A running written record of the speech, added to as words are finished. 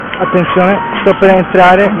Attenzione, sto per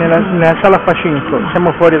entrare nella sala F5,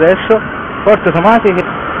 siamo fuori adesso, porte automatiche.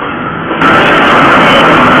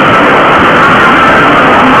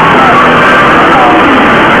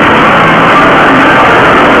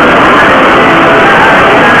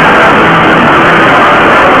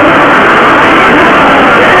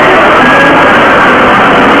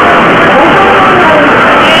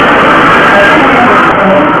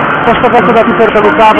 Costa poco da Piper Calucava